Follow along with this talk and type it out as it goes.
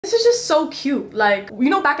This is just so cute. Like, you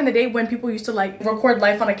know, back in the day when people used to like record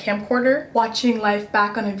life on a camcorder, watching life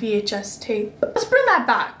back on a VHS tape. Let's bring that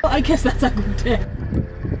back. I guess that's a good day.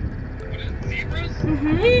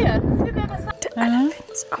 Yeah. The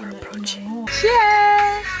elephants are approaching.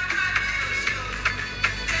 Cheers!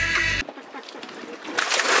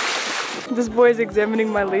 This boy is examining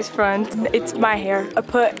my lace front. It's my hair. I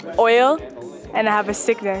put oil and I have a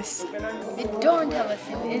sickness. You don't have a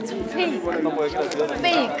sickness. It's fake.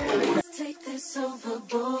 Fake. Take this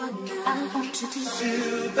overboard now. I want you to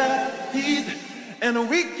feel that heat, and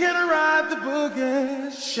we can ride the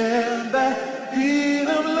boogie, share that heat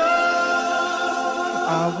of love.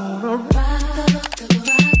 I wanna ride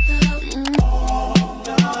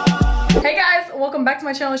Hey guys, welcome back to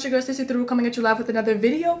my channel. It's your girl Sissy Through coming at you live with another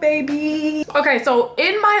video, baby. Okay, so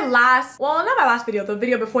in my last, well, not my last video, the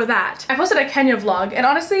video before that, I posted a Kenya vlog, and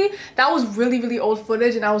honestly, that was really old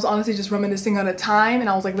footage, and I was honestly just reminiscing on a time,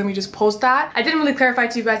 and I was like, let me just post that. I didn't really clarify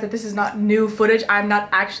to you guys that this is not new footage. I'm not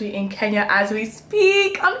actually in Kenya as we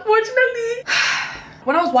speak, unfortunately.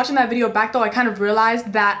 When I was watching that video back though, I kind of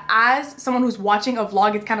realized that as someone who's watching a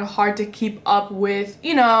vlog, it's kind of hard to keep up with,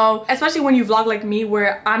 you know, especially when you vlog like me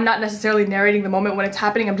where I'm not necessarily narrating the moment when it's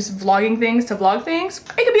happening, I'm just vlogging things to vlog things.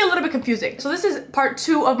 It can be a little bit confusing. So this is part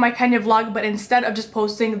 2 of my Kenya vlog, but instead of just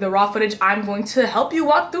posting the raw footage, I'm going to help you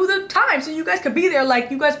walk through the time so you guys could be there like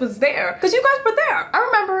you guys was there. Because you guys were there. I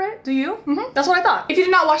remember it. Do you? That's what I thought. If you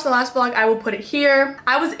did not watch the last vlog, I will put it here.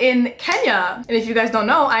 I was in Kenya. And if you guys don't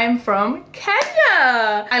know, I am from Kenya.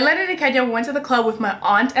 I landed in Kenya, went to the club with my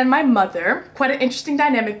aunt and my mother. Quite an interesting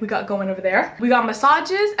dynamic we got going over there. We got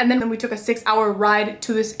massages, and then we took a 6-hour ride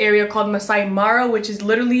to this area called Masai Mara, which is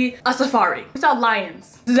literally a safari. We saw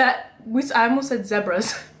lions. I almost said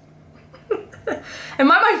zebras. Am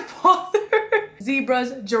I my father?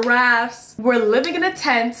 Zebras, giraffes. We're living in a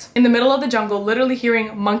tent in the middle of the jungle, literally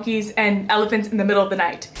hearing monkeys and elephants in the middle of the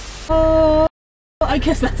night. Oh, I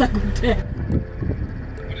guess that's a good day.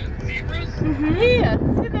 Yeah.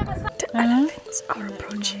 The elephants are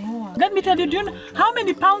approaching. Let me tell you, do you know how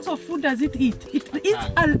many pounds of food does it eat? It eats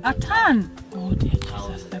a ton. Oh dear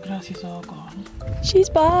Jesus, the grass is all gone. She's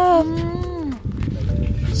buff.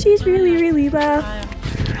 She's really buff.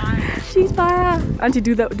 She's buff. Auntie,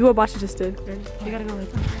 do what Basha just did. You gotta go like,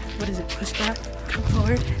 what is it? Push back, come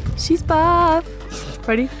forward. She's buff.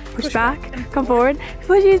 Ready? Push back, come forward.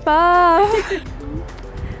 She's buff.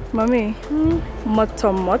 Mommy,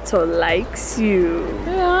 Moto likes you.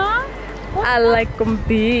 Yeah. I like them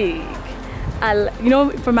big. You know,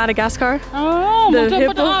 from Madagascar? Oh, the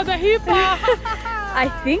hippo. the hippo. I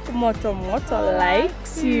think Moto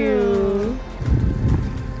likes you.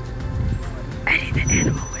 Eddie, the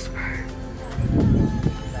animal whisperer.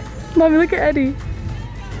 Mommy, look at Eddie.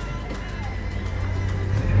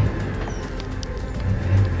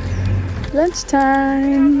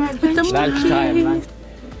 Lunchtime. Lunchtime.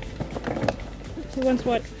 Who wants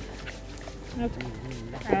what?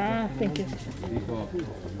 Ah, thank you.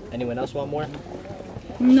 Anyone else want more?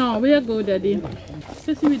 No, we are good, Daddy.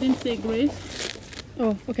 Sissy, we didn't say grace.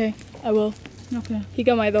 Oh, okay. I will. Okay.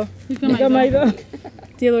 Higamaido. Higamaido.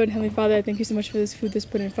 Dear Lord, Heavenly Father, I thank you so much for this food that's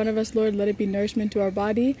put in front of us, Lord. Let it be nourishment to our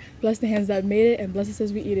body. Bless the hands that made it and bless us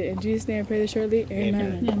as we eat it. In Jesus' name I pray this shortly.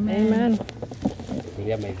 Amen. Amen.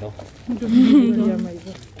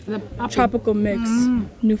 Tropical mix.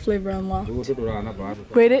 New flavor unlocked.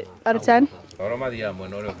 Rate it out of 10?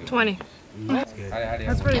 20.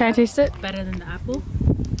 Can I taste it? Better than the apple.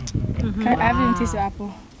 I haven't even tasted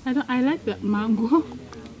apple. I like the mango.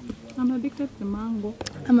 I'm addicted to mango.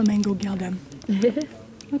 I'm a mango gal then.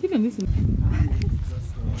 Not even this.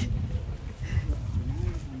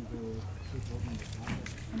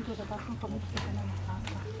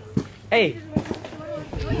 Hey!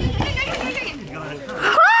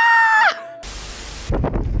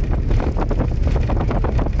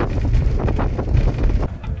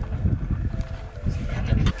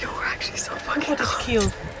 You're actually so fucking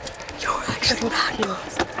close. You're actually that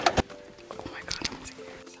close. Oh my god, I'm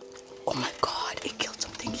scared. Oh my god, it killed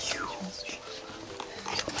something huge.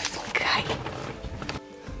 Oh my fucking guy.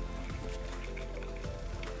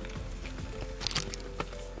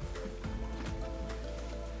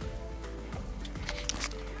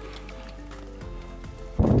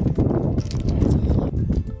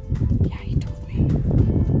 Yeah, he told me.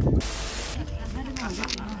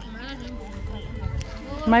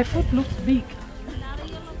 My foot looks big.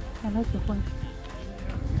 I like the point.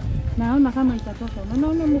 Naona kama itatoka.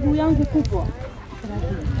 Naona mguu yangu kubwa.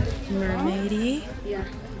 Mermaidy.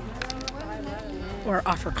 Or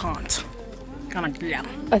Afrikaans.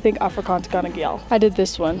 I think Afrikaans Ghana Gyal. I did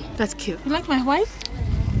this one. That's cute. You like my wife?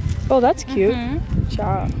 Oh, that's cute.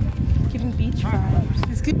 Ciao. Giving beach vibes.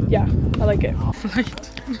 It's good. Yeah, I like it.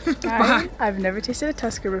 I've never tasted a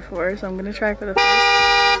Tusker before, so I'm gonna try for the first.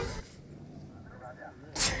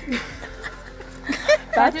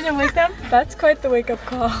 That didn't wake them? That's quite the wake-up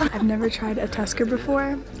call. I've never tried a Tusker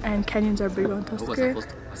before, and Kenyans are big on Tusker,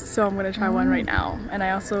 so I'm gonna try one right now. And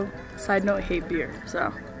I also, side note, hate beer,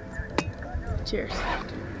 so cheers.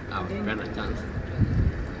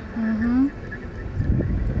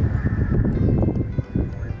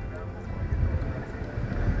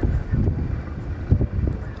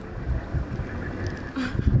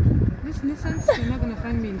 You're not gonna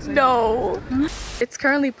find me inside. No. It's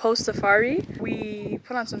currently post-safari. We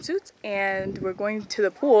put on some suits and we're going to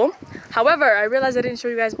the pool. However, I realized I didn't show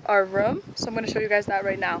you guys our room, so I'm gonna show you guys that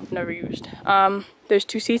right now. Never used. There's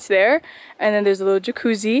 2 seats there, and then there's a little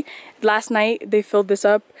jacuzzi. Last night they filled this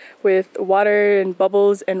up with water and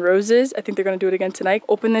bubbles and roses. I think they're gonna do it again tonight.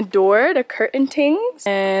 Open the door, the curtain tings,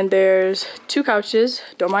 and there's 2 couches.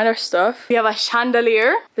 Don't mind our stuff. We have a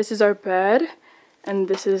chandelier. This is our bed. And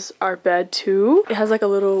this is our bed too. It has like a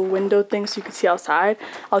little window thing so you can see outside.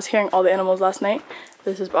 I was hearing all the animals last night.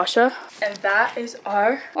 This is Basha. And that is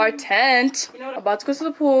our tent. About to go to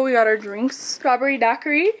the pool. We got our drinks. Strawberry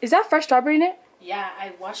daiquiri. Is that fresh strawberry in it? Yeah,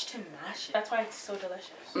 I watched him mash it. That's why it's so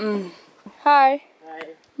delicious. Hi. Hi.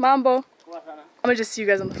 Mambo. I'm gonna just see you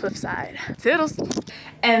guys on the flip side. Toodles.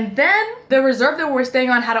 And then the resort that we're staying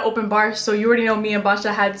on had an open bar, so you already know me and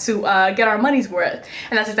Basha had to get our money's worth.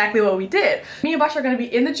 And that's exactly what we did. Me and Basha are gonna be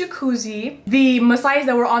in the jacuzzi. The Maasais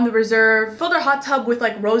that were on the reserve filled our hot tub with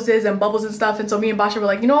like roses and bubbles and stuff. And so me and Basha were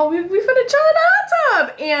like, you know what, we finna chill in the hot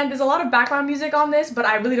tub. And there's a lot of background music on this, but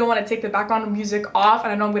I really don't want to take the background music off.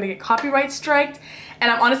 And I know I'm gonna get copyright striked. And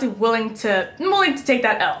I'm honestly willing to take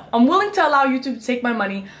that L. I'm willing to allow YouTube to take my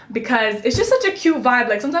money because it's just such a cute vibe.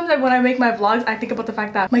 Like sometimes when I make my vlogs, I think about the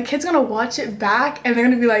fact that my kid's gonna watch it back and they're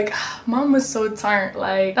gonna be like, mom was so tired.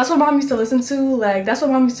 Like that's what mom used to listen to. Like that's what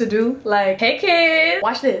mom used to do. Like, hey kids,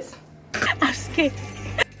 watch this. I'm scared.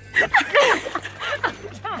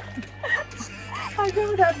 I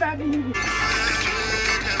know that baby.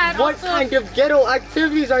 What kind of ghetto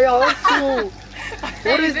activities are y'all up to?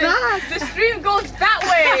 What is that? The stream goes that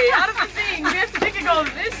way. Out of the thing, we have to think it goes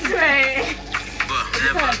this way.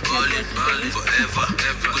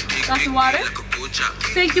 That's the water.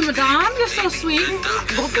 Thank you, madame. You're so sweet.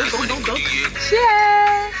 Go.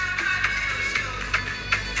 Cheers.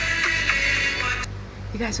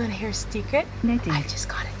 You guys want to hear a secret? I just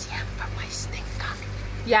got a DM from my stinker.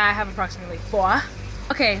 Yeah, I have approximately 4.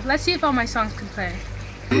 Okay, let's see if all my songs can play.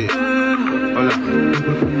 I'm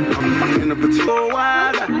fucking up a 2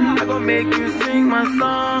 wide. I gon' make you sing my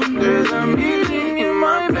song. There's a meeting in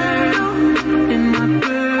my bed. In my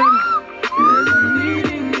bed. There's a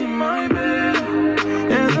meeting in my bed.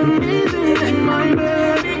 There's a meeting in my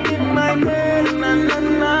bed. In my bed. Na na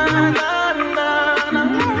na na na na.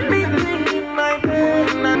 Meeting in my bed.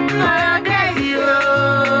 Na na na.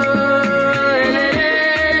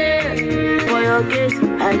 For your kiss,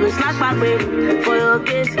 I go snack my baby. For your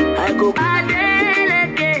kiss, I go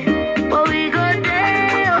but we go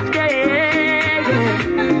there, okay.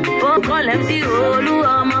 Oh, call MC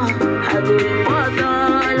Oluama. I go report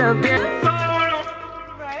all of them.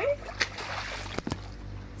 Right?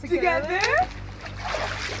 Together?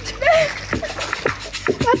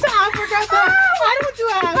 That's an Africa song. I don't do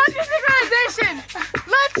it. Fuck the synchronization.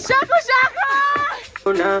 Let's shaka shaka.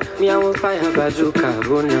 Me, I will fire bazooka.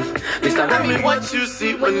 Tell me what you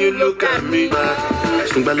see when you look at me.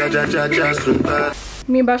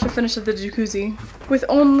 Me and Basha finished at the jacuzzi with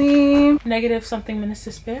only Negative something minutes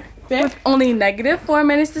to spare. with only negative 4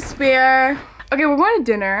 minutes to spare. Okay, we're going to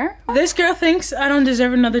dinner. This girl thinks I don't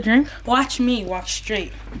deserve another drink. Watch me walk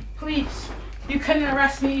straight. Please. You couldn't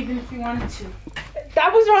arrest me even if you wanted to.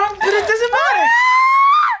 That was wrong, but it doesn't matter.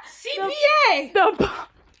 CPA!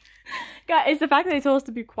 God, it's the fact that they told us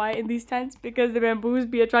to be quiet in these tents because the bamboos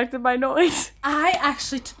be attracted by noise. I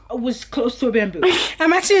actually was close to a bamboo.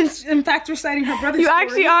 I'm actually, in fact, reciting her brother's You story.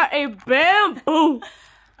 actually are a bamboo.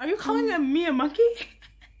 Are you calling me a monkey?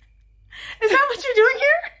 Is that what you're doing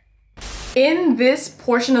here? In this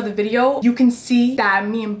portion of the video, you can see that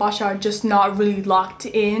me and Basha are just not really locked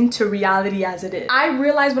into reality as it is. I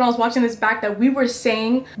realized when I was watching this back that we were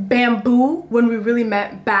saying bamboo when we really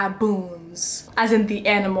meant baboons. As in the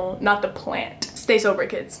animal, not the plant. Stay sober,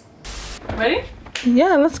 kids. Ready?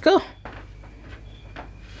 Yeah, let's go.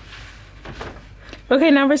 Okay,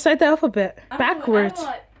 now recite the alphabet. Backwards. I'm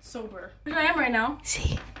not sober. I am right now.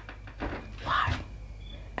 C, Y,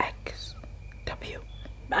 X, W,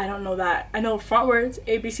 I don't know that. I know front words.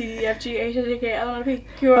 A, B, C, D, E, F, G, H, I, J, K, L, M, N, P,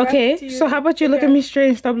 Q, R, S, T, Okay, U, so how about you look at me straight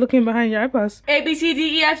and stop looking behind your eyeballs? A, B, C,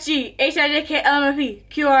 D, E, F, G, H, I, J, K, L, M, N, P,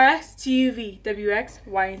 Q, R, S, T, U, V, W, X,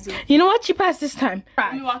 Y, and Z. You know what? You passed this time.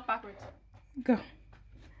 Let me walk backwards. Go.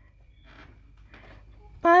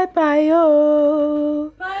 Bye bye,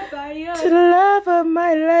 oh. Bye bye, yo. To the love of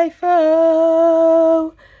my life,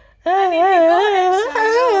 oh.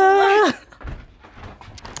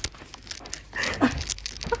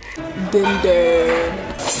 Din din.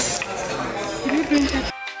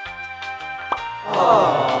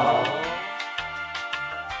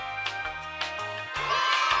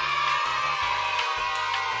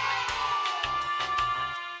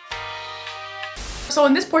 So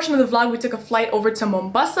in this portion of the vlog, we took a flight over to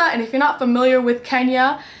Mombasa, and if you're not familiar with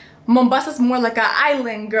Kenya, Mombasa's more like an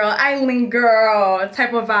island girl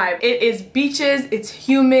type of vibe. It is beaches, it's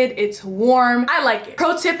humid, it's warm. I like it.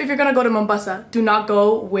 Pro tip, if you're gonna go to Mombasa, do not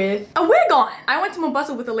go with a wig on. I went to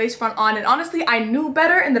Mombasa with a lace front on, and honestly, I knew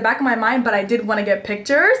better in the back of my mind, but I did want to get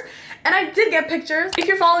pictures. And I did get pictures. If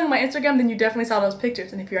you're following my Instagram, then you definitely saw those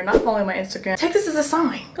pictures. And if you're not following my Instagram, take this as a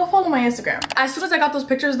sign. Go follow my Instagram. As soon as I got those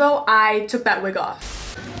pictures though, I took that wig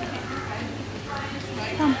off.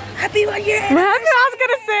 Happy 1 year! I was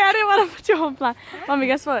gonna say, I didn't want to put you on plan. Mommy,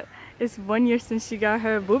 guess what? It's 1 year since she got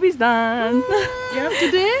her boobies done. You're up to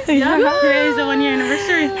date? Yeah. Today is the 1 year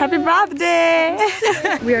anniversary. Happy birthday!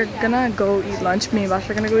 We are gonna go eat lunch. Me and Bash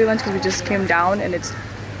are gonna go eat lunch because we just came down and it's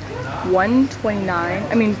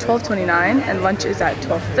 12:29, and lunch is at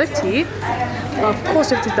 12:30. Of course,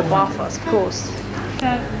 we have to take the waffles, of course.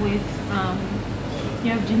 With,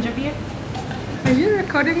 you have ginger beer? Are you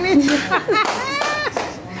recording me?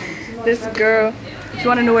 This girl, if you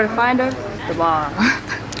want to know where to find her, the bar.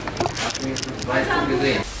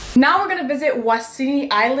 Now we're gonna visit Wasini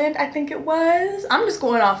Island, I think it was. I'm just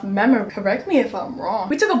going off memory. Correct me if I'm wrong.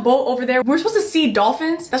 We took a boat over there. We're supposed to see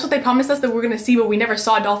dolphins. That's what they promised us that we were gonna see, but we never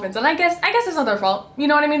saw dolphins. And I guess it's not their fault. You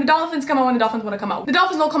know what I mean? The dolphins come out when the dolphins want to come out. The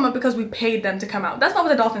dolphins don't come out because we paid them to come out. That's not what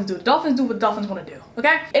the dolphins do. The dolphins do what the dolphins want to do,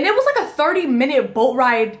 okay? And it was like a 30-minute boat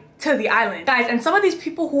ride to the island. Guys, and some of these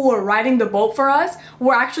people who were riding the boat for us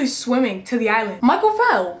were actually swimming to the island. Michael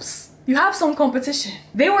Phelps. You have some competition.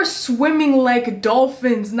 They were swimming like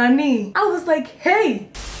dolphins, Nani. I was like, hey.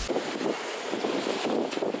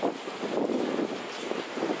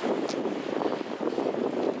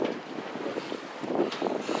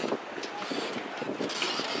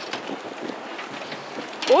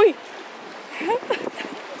 Oi.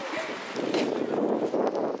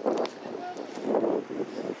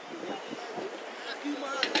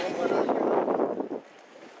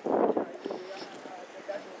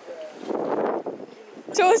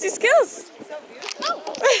 Show us your skills. Oh.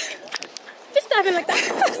 Just diving like that.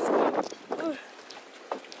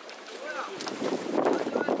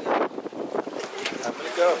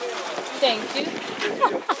 Thank you.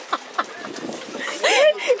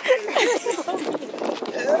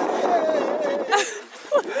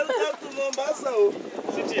 Welcome to Mombasa.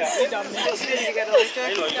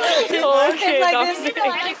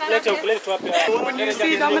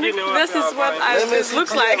 See, Dominic, this is what it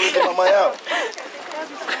looks like.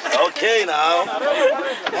 Okay now.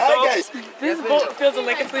 Hi guys. This boat feels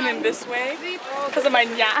like it's leaning this way because of my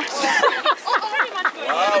nyash.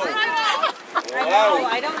 Wow. Wow.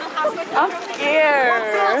 I don't know how to I'm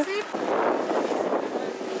scared.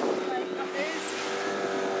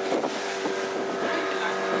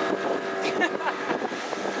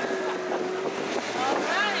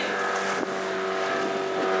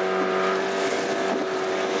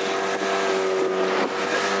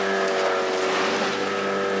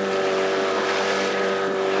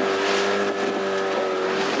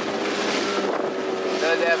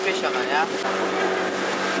 They're fishermen, yeah?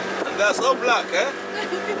 And they're so black, eh?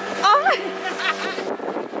 Oh.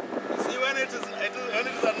 See, when it is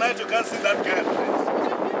at night, you can't see that kind.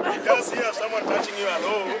 You can't see someone touching you at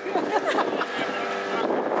all.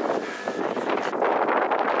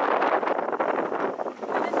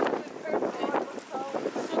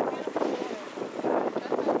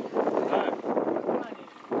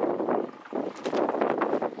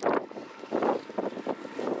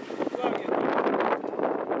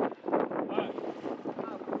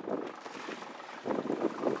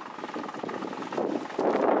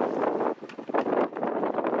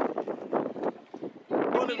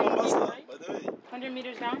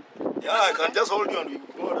 Meters down? Yeah, I can just hold you and we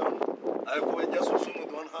go down. I will just swim with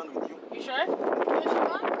one hand with you. You sure?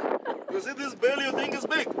 You see this bell you think is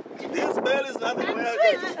big? This bell is nothing.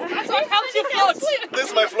 That's what helps you float. This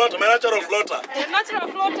is my floater, my natural floater. Your natural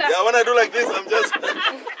floater. Yeah, when I do like this, I'm just...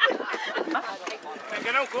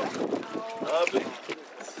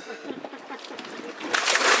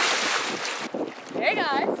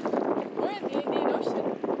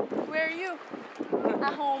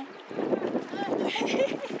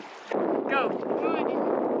 Go.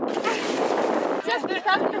 Just good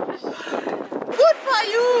for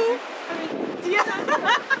you.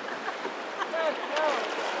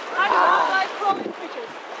 I like crawling fishes.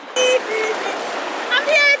 I'm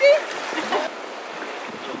here, Eddie.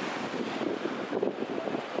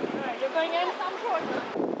 Alright, you're going in some water.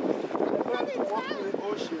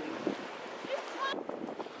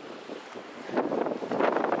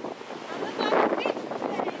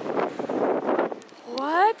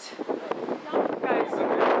 What? Guys.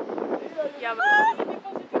 Yeah,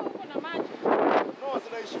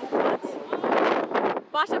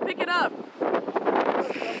 Basha, pick it up.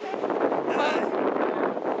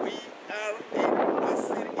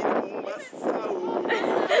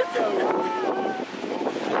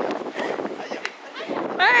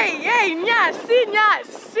 Hey, nyash, see nyash,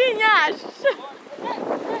 see nyash.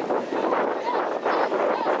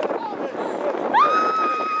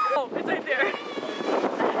 Oh, it's right there.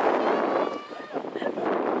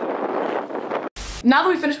 Now that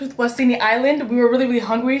we finished with Wasini Island, we were really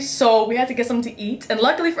hungry, so we had to get something to eat. And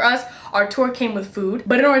luckily for us, our tour came with food.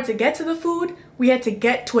 But in order to get to the food, we had to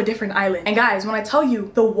get to a different island. And guys, when I tell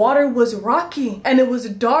you, the water was rocky, and it was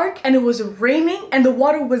dark, and it was raining, and the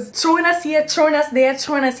water was throwing us here, throwing us there,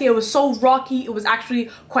 throwing us here. It was so rocky, it was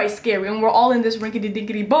actually quite scary. And we're all in this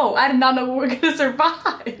rinkety-dinkety boat. I did not know we were gonna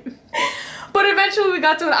survive. But eventually we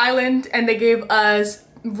got to an island, and they gave us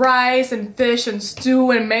rice and fish and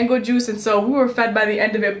stew and mango juice, and so we were fed by the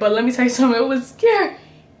end of it. But let me tell you something, it was scary. And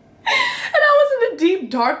I was in the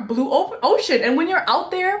deep dark blue ocean, and when you're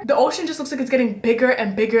out there, the ocean just looks like it's getting bigger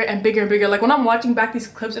and bigger and bigger and bigger. Like when I'm watching back these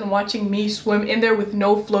clips and watching me swim in there with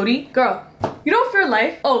no floaty, girl, you don't fear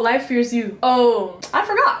life. Oh, life fears you. Oh, I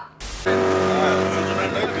forgot.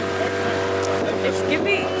 It's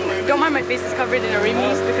giving. Don't mind my face is covered in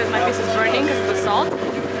arimis because my face is burning because of the salt,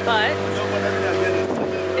 but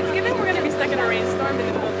it's giving we're gonna be stuck in a rainstorm in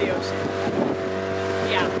the middle of the ocean.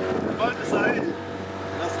 Yeah.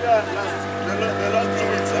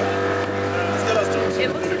 It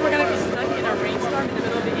looks like we're gonna be stuck in a rainstorm in the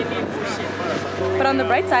middle of the Indian Ocean. But on the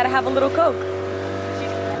bright side, I have a little Coke.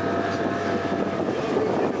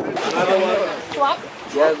 Swap?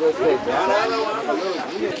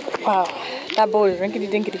 Wow, that boat is rinkety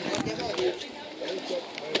dinkety.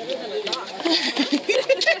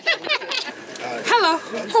 Hello.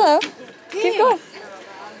 Hello. Hey. Keep going.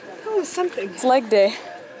 Oh, something. It's leg day.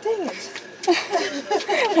 Dang it.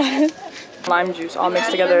 Lime juice all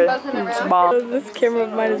mixed together. It's bomb. This camera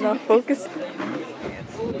of mine is not focused.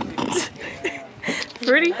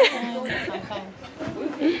 Pretty.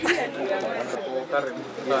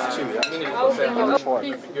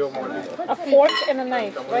 A fork and a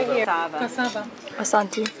knife right here. Cassava.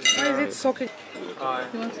 Asante. Why is it so good?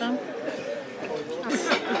 You want some?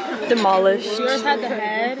 Demolished. Yours had the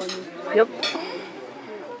head. Yep.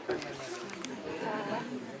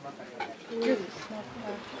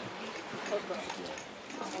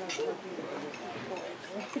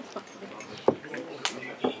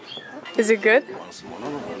 Is it good?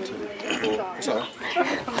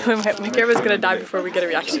 My camera's gonna die before we get a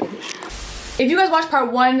reaction. If you guys watched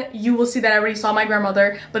part 1, you will see that I already saw my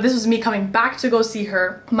grandmother, but this was me coming back to go see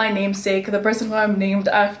her, my namesake, the person who I'm named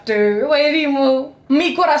after.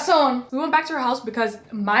 Mi corazón. We went back to her house because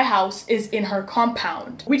my house is in her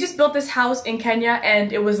compound. We just built this house in Kenya,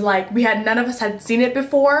 and it was like none of us had seen it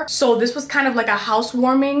before. So this was kind of like a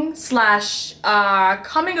housewarming slash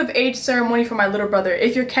coming of age ceremony for my little brother.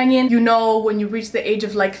 If you're Kenyan, you know when you reach the age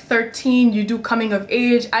of like 13, you do coming of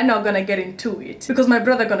age. I'm not gonna get into it because my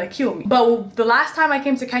brother gonna kill me. But the last time I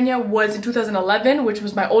came to Kenya was in 2011, which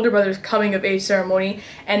was my older brother's coming of age ceremony.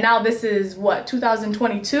 And now this is what,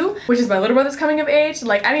 2022, which is my little brother's coming of age.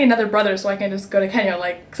 Like, I need another brother so I can just go to Kenya,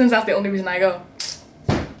 like, since that's the only reason I go.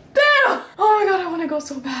 Damn! Oh my god, I want to go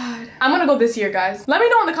so bad. I'm gonna go this year, guys. Let me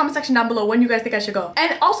know in the comment section down below when you guys think I should go.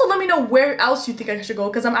 And also let me know where else you think I should go,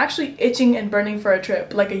 because I'm actually itching and burning for a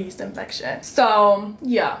trip, like a yeast infection. So,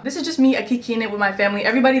 yeah. This is just me akikiing it with my family.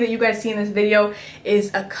 Everybody that you guys see in this video is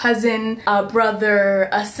a cousin, a brother,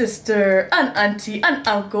 a sister, an auntie, an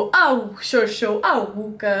uncle, a shosho, a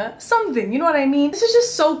wuka, something, you know what I mean? This is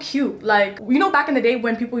just so cute. Like, you know back in the day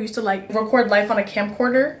when people used to like record life on a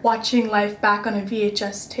camcorder? Watching life back on a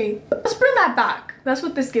VHS tape. Let's bring that back. That's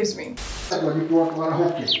what this gives me.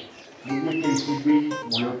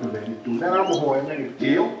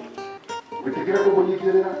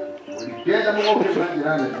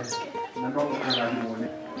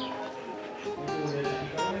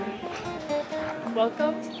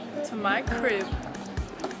 Welcome to my crib.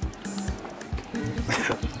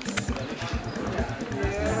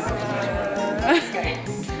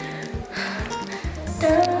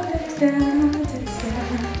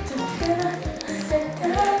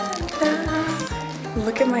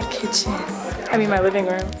 kitchen. I mean my living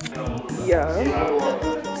room. Yeah.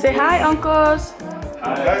 Say hi, uncles.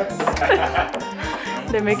 Hi.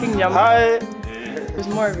 They're making yum. Hi. There's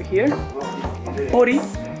more over here. Ori.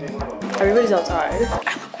 Everybody's outside.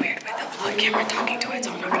 I look weird with the vlog camera talking to it,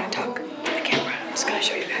 so I'm not gonna talk to the camera. I'm just gonna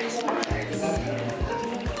show you guys.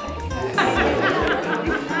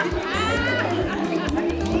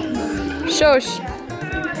 Shush.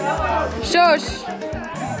 Shush.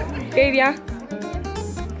 Kadia.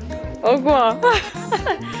 Ogwa.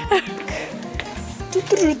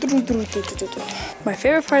 My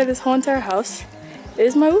favorite part of this whole entire house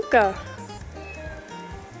is my hookah.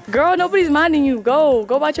 Girl, nobody's minding you. Go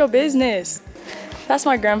about your business. That's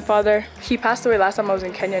my grandfather. He passed away last time I was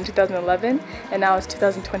in Kenya in 2011, and now it's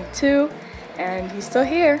 2022, and he's still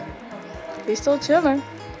here. He's still chilling.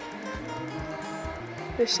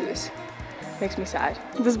 This shit makes me sad.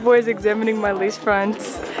 This boy is examining my lace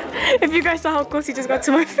fronts. If you guys saw how close he just got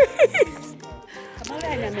to my face.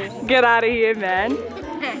 Get out of here, man.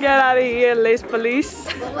 Get out of here, lace police.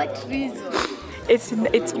 What reason?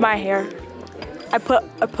 It's my hair. I put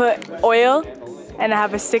oil and I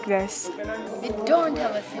have a sickness. You don't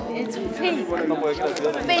have a sim. It's fake.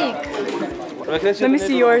 Fake. Let me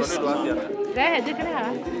see yours. Go ahead, look at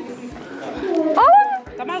her. Oh!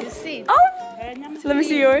 Come on, see. Oh! Let me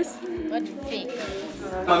see yours. What fake?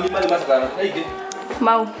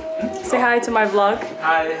 Mau, say hi to my vlog.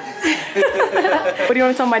 Hi. What do you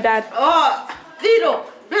want to tell my dad? Oh, Tito.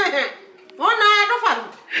 Oh, no, I don't follow.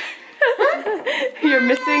 You're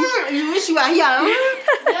missing. You wish you were here.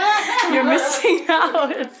 You're missing out.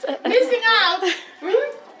 Missing out.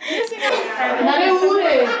 Missing out.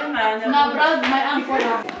 My brother, my uncle.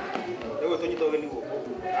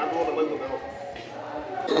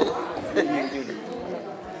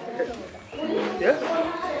 Yeah?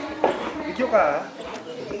 Video ka?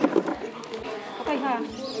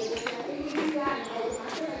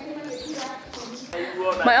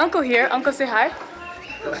 My uncle here. Uncle, say hi.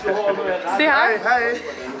 Say hi. Hi.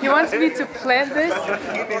 He wants me to plant this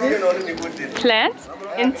plant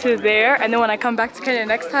into there, and then when I come back to Kenya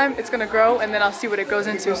next time, it's gonna grow, and then I'll see what it goes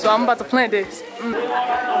into. So I'm about to plant this.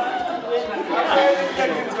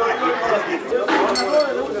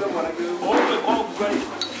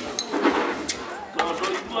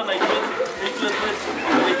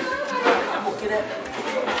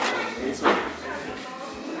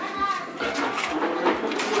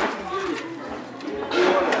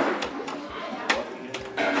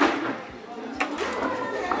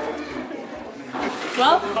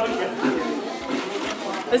 Well,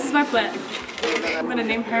 this is my plant. I'm gonna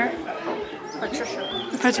name her Patricia.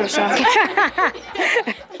 Patricia.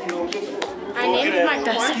 I named my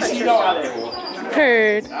corn Patricia.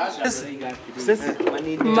 Heard.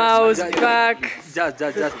 Mouse back.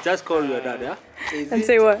 Just call your dad, yeah? And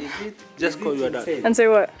say what? Just call your dad. And say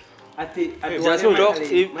what? Just talk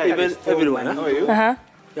even everyone, huh? Uh-huh.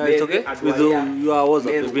 Yeah, it's okay? With your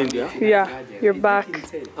WhatsApp, the bring, yeah? Yeah, you're back.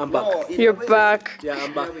 I'm back. You're back. Yeah,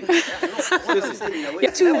 I'm back.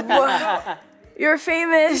 YouTube. You're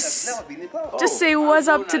famous. Just say what's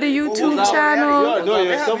up to the YouTube channel. No,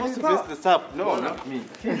 you're supposed to mess this up. No, not me.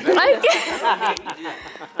 We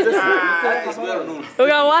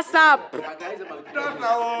got what's up.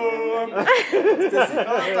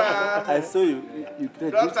 I saw you. You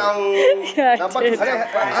played it. Yeah,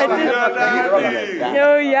 I did.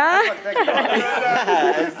 Yo, yeah.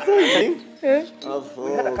 Oh,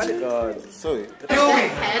 God. Sorry.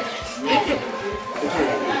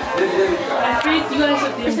 Can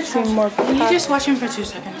you just watch him for 2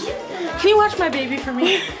 seconds? Can you watch my baby for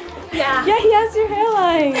me? Yeah, he has your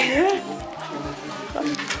hairline.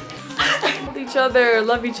 Love each other.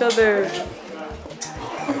 Love each other.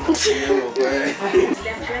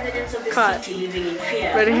 Cut.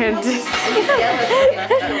 Ready handed.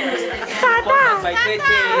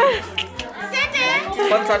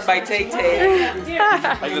 Sponsored by Tay Tay.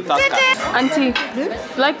 Auntie, you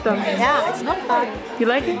like them? Yeah, it's not bad. You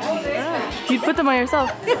like it? Yeah. You'd put them on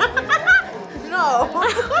yourself. No.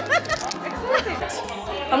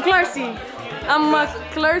 I'm Clarcy. I'm a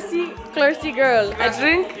Clarcy girl. I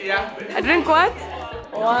drink what?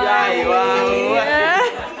 Wine.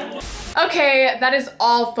 Yeah. Okay, that is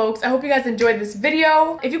all, folks. I hope you guys enjoyed this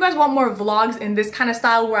video. If you guys want more vlogs in this kind of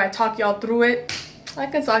style where I talk y'all through it, I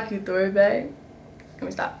can talk you through it, babe. Let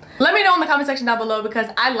me stop. Let me know in the comment section down below because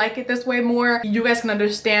I like it this way more. You guys can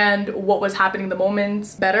understand what was happening in the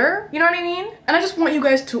moments better. You know what I mean? And I just want you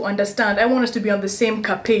guys to understand. I want us to be on the same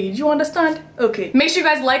page. You understand? Okay. Make sure you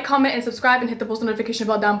guys like, comment, and subscribe and hit the post notification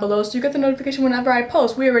bell down below so you get the notification whenever I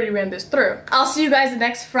post. We already ran this through. I'll see you guys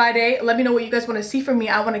next Friday. Let me know what you guys want to see from me.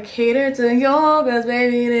 I want to cater to you because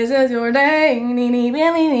baby, this is your day.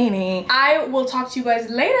 I will talk to you guys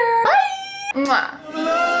later. Bye!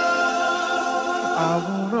 Mwah.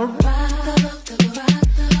 I wanna